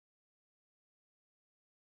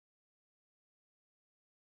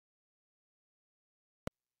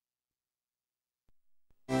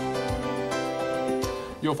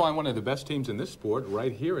You'll find one of the best teams in this sport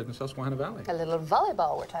right here in the Susquehanna Valley. A little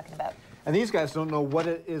volleyball we're talking about. And these guys don't know what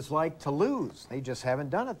it is like to lose. They just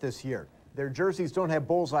haven't done it this year. Their jerseys don't have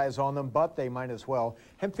bullseyes on them, but they might as well.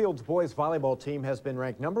 Hempfield's boys volleyball team has been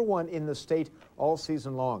ranked #1 in the state all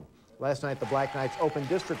season long. Last night, the Black Knights opened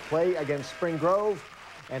district play against Spring Grove,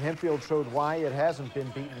 and Hempfield showed why it hasn't been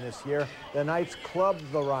beaten this year. The Knights clubbed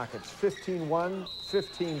the Rockets 15-1,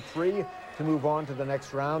 15-3 to move on to the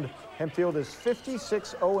next round. Hempfield is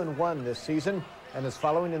 56-0-1 this season and is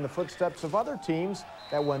following in the footsteps of other teams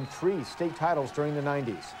that won 3 state titles during the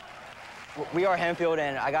 90s. We are Hempfield,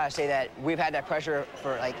 and I gotta say that we've had that pressure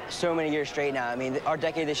for like so many years straight now. I mean, our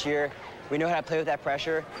decade this year, we know how to play with that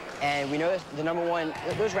pressure, and we know the #1.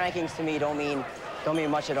 Those rankings to me don't mean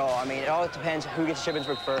much at all. I mean, it all depends who gets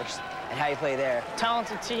Shippensburg first and how you play there.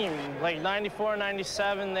 Talented team, like 94,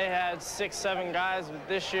 97, they had 6, 7 guys. But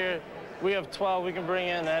this year, we have 12 we can bring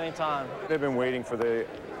in at any time. They've been waiting for the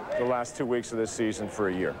last 2 weeks of this season for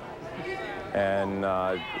a year, and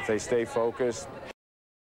if they stay focused,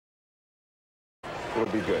 it'll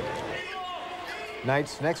be good.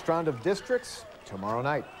 Knights' next round of districts tomorrow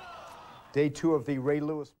night. Day 2 of the Ray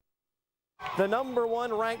Lewis. The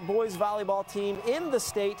 #1 ranked boys volleyball team in the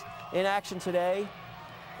state in action today.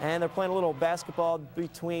 And they're playing a little basketball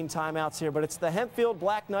between timeouts here, but it's the Hempfield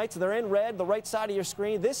Black Knights. They're in red, the right side of your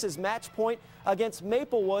screen. This is match point against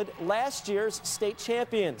Maplewood, last year's state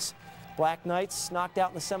champions. Black Knights knocked out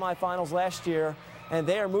in the semifinals last year, and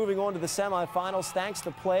they are moving on to the semifinals thanks to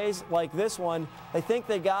plays like this one. They think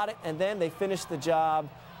they got it, and then they finish the job.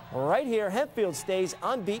 Right here, Hempfield stays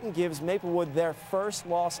unbeaten, gives Maplewood their first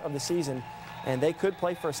loss of the season, and they could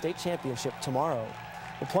play for a state championship tomorrow.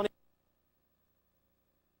 Well,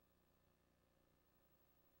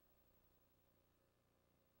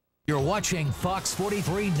 You're watching Fox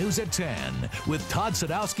 43 News at 10 with Todd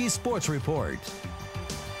Sadowski's Sports Report.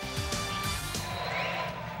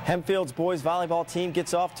 Hempfield's boys volleyball team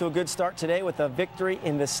gets off to a good start today with a victory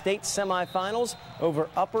in the state semifinals over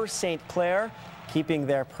Upper St. Clair, keeping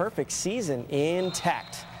their perfect season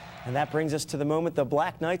intact. And that brings us to the moment the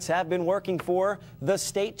Black Knights have been working for, the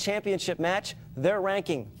state championship match. Their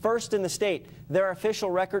ranking first in the state, their official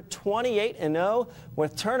record 28-0,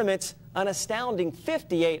 with tournaments an astounding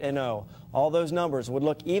 58-0. All those numbers would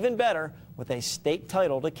look even better with a state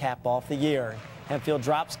title to cap off the year. Hempfield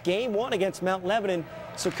drops game 1 against Mount Lebanon,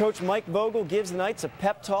 so Coach Mike Vogel gives the Knights a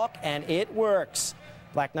pep talk, and it works.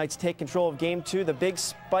 Black Knights take control of game 2. The big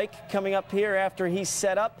spike coming up here after he's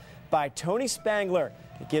set up by Tony Spangler.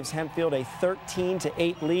 It gives Hempfield a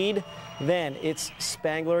 13-8 lead. Then it's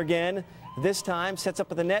Spangler again. This time sets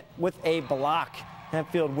up at the net with a block.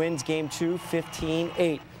 Hempfield wins game 2,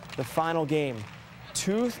 15-8. The final game,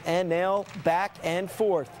 tooth and nail, back and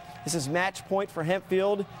forth. This is match point for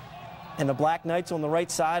Hempfield, and the Black Knights on the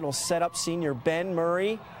right side will set up senior Ben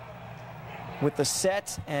Murray with the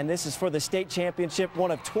set, and this is for the state championship,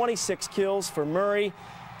 one of 26 kills for Murray,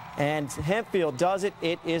 and Hempfield does it.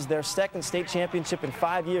 It is their second state championship in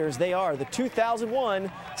 5 years. They are the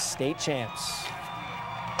 2001 state champs.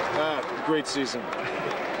 Great season.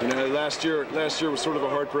 You know, last year was sort of a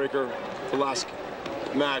heartbreaker. The last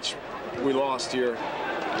match we lost here.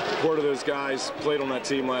 4 of those guys played on that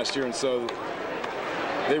team last year, and so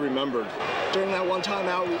they remembered. During that one time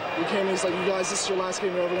out, we came in, it's like, you guys, this is your last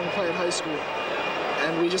game you're ever going to play at high school.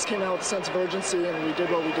 And we just came out with a sense of urgency, and we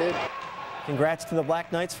did what we did. Congrats to the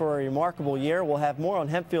Black Knights for a remarkable year. We'll have more on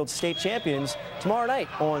Hempfield's state champions tomorrow night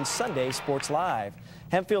on Sunday Sports Live.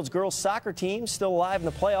 Hempfield's girls soccer team still alive in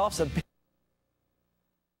the playoffs. The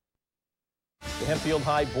Hempfield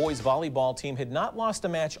High boys volleyball team had not lost a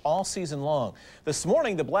match all season long. This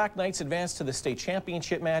morning, the Black Knights advanced to the state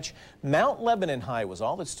championship match. Mount Lebanon High was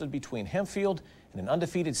all that stood between Hempfield and an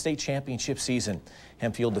undefeated state championship season.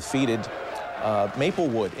 Hempfield defeated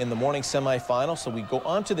Maplewood in the morning semifinal, so we go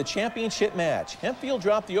on to the championship match. Hempfield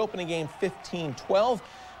dropped the opening game 15-12.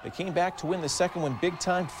 They came back to win the second one big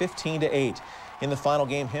time, 15-8. In the final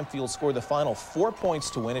game, Hempfield scored the final 4 points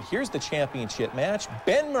to win it. Here's the championship match.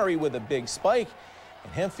 Ben Murray with a big spike,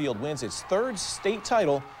 and Hempfield wins its 3rd state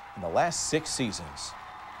title in the last 6 seasons.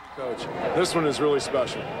 Coach, this one is really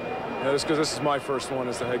special. You know, just because this is my first one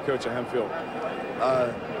as the head coach at Hempfield.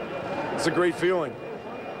 It's a great feeling.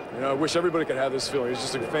 You know, I wish everybody could have this feeling. It's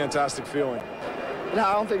just a fantastic feeling. No,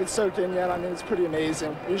 I don't think it's soaked in yet. I mean, it's pretty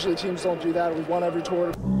amazing. Usually teams don't do that. We've won every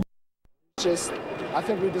tour. Just, I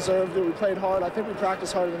think we deserved it. We played hard. I think we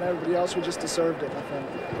practiced harder than everybody else. We just deserved it, I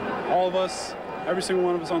think. All of us, every single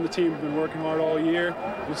one of us on the team have been working hard all year.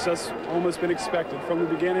 It's just almost been expected. From the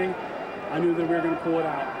beginning, I knew that we were going to pull it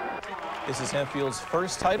out. This is Hempfield's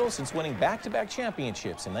first title since winning back-to-back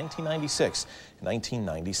championships in 1996 and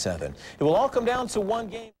 1997. It will all come down to one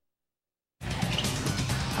game.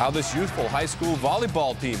 How this youthful high school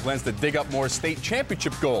volleyball team plans to dig up more state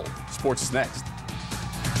championship gold. Sports is next.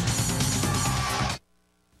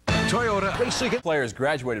 Toyota Racing players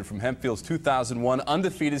graduated from Hempfield's 2001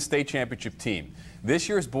 undefeated state championship team. This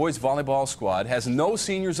year's boys volleyball squad has no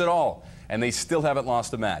seniors at all, and they still haven't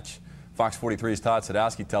lost a match. Fox 43's Todd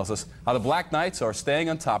Sadowski tells us how the Black Knights are staying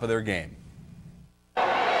on top of their game.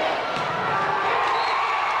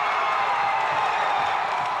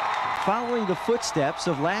 Following the footsteps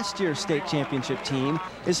of last year's state championship team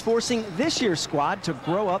is forcing this year's squad to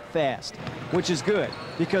grow up fast, which is good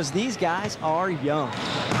because these guys are young.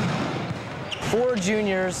 4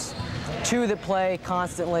 juniors, 2 that play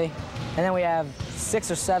constantly, and then we have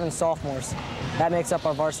 6 or 7 sophomores. That makes up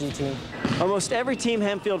our varsity team. Almost every team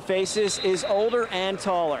Hempfield faces is older and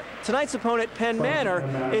taller. Tonight's opponent, Penn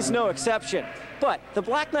Manor, is no exception. But the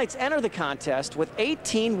Black Knights enter the contest with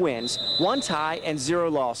 18 wins, 1 tie, and 0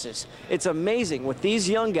 losses. It's amazing what these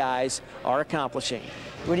young guys are accomplishing.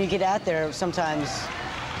 When you get out there, sometimes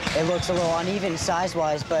it looks a little uneven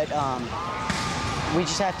size-wise, but we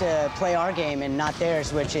just have to play our game and not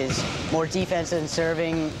theirs, which is more defensive and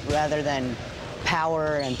serving rather than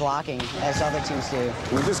power and blocking as other teams do.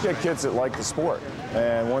 We just get kids that like the sport,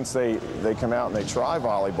 and once they come out and they try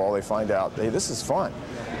volleyball, they find out, hey, this is fun.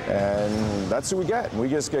 And that's who we get. We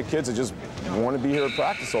just get kids that just want to be here at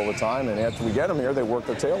practice all the time, and after we get them here, they work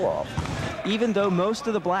their tail off. Even though most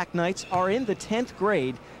of the Black Knights are in the 10th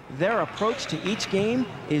grade, their approach to each game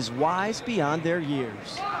is wise beyond their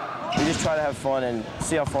years. We just try to have fun and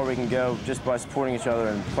see how far we can go just by supporting each other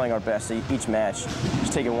and playing our best each match.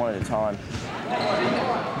 Just take it one at a time.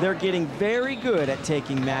 They're getting very good at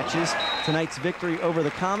taking matches. Tonight's victory over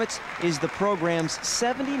the Comets is the program's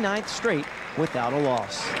 79th straight without a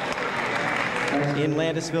loss. In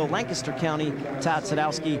Landisville, Lancaster County, Todd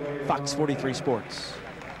Sadowski, Fox 43 Sports.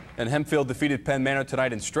 And Hempfield defeated Penn Manor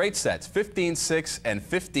tonight in straight sets, 15-6 and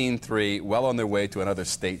 15-3, well on their way to another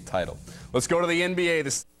state title. Let's go to the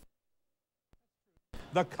NBA.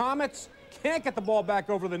 The Comets can't get the ball back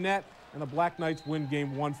over the net, and the Black Knights win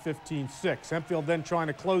game 1, 15-6. Hempfield then trying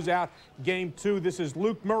to close out game 2. This is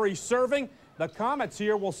Luke Murray serving. The Comets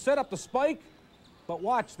here will set up the spike, but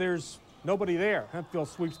watch, there's nobody there. Hempfield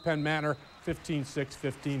sweeps Penn Manor 15-6,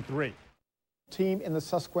 15-3. Team in the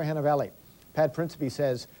Susquehanna Valley. Pat Principe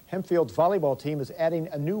says Hempfield's volleyball team is adding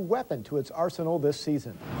a new weapon to its arsenal this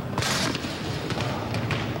season.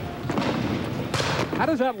 How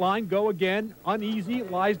does that line go again? Uneasy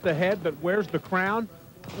lies the head that wears the crown.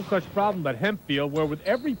 No such problem at Hempfield, where with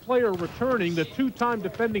every player returning, the 2-time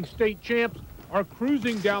defending state champs are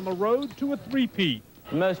cruising down the road to a three-peat.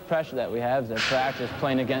 The most pressure that we have is at practice,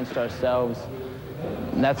 playing against ourselves.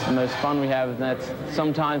 And that's the most fun we have, and that's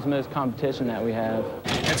sometimes the most competition that we have.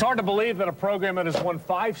 It's hard to believe that a program that has won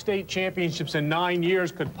 5 state championships in 9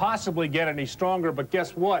 years could possibly get any stronger, but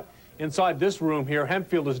guess what? Inside this room here,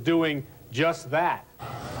 Hempfield is doing just that.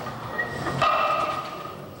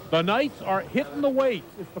 The Knights are hitting the weights.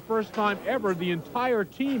 It's the first time ever the entire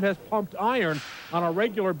team has pumped iron on a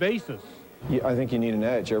regular basis. I think you need an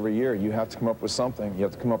edge every year. You have to come up with something. You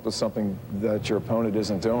have to come up with something that your opponent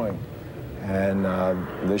isn't doing. And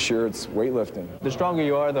this year it's weightlifting. The stronger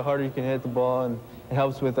you are, the harder you can hit the ball, and it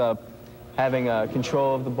helps with having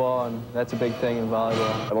control of the ball, and that's a big thing in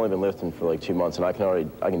volleyball. I've only been lifting for like 2 months, and I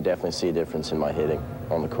can definitely see a difference in my hitting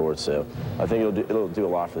on the court. So I think it'll do a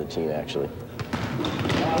lot for the team, actually.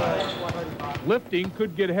 Lifting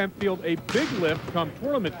could get Hempfield a big lift come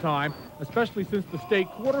tournament time, especially since the state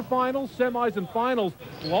quarterfinals, semis, and finals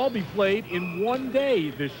will all be played in one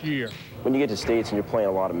day this year. When you get to states and you're playing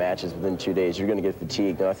a lot of matches within 2 days, you're going to get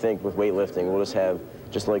fatigued. And I think with weightlifting, we'll just have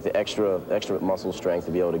just like the extra muscle strength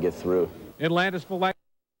to be able to get through. In Landisville,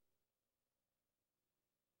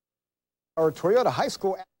 Our Toyota High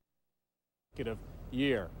School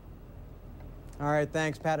year. All right,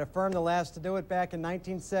 thanks, Pat. Affirmed the last to do it back in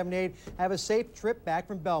 1978. Have a safe trip back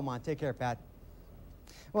from Belmont. Take care, Pat.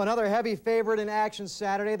 Well, another heavy favorite in action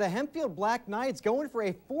Saturday. The Hempfield Black Knights going for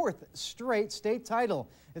a 4th straight state title.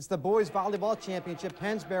 It's the Boys Volleyball Championship,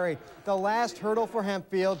 Pennsbury. The last hurdle for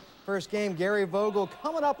Hempfield. First game, Gary Vogel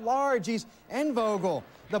coming up large. He's Vogel.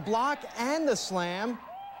 The block and the slam.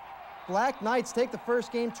 Black Knights take the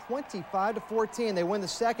first game 25-14. They win the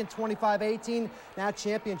second 25-18. Now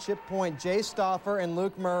championship point, Jay Stauffer and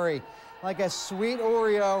Luke Murray. Like a sweet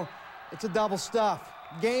Oreo, it's a double stuff.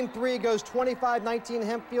 Game 3 goes 25-19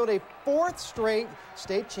 Hempfield, a 4th straight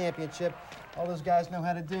state championship. All those guys know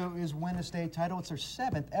how to do is win a state title. It's their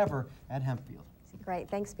 7th ever at Hempfield. Great,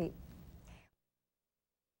 thanks, Pete.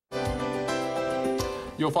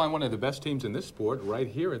 You'll find one of the best teams in this sport right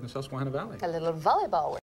here in the Susquehanna Valley. A little volleyball.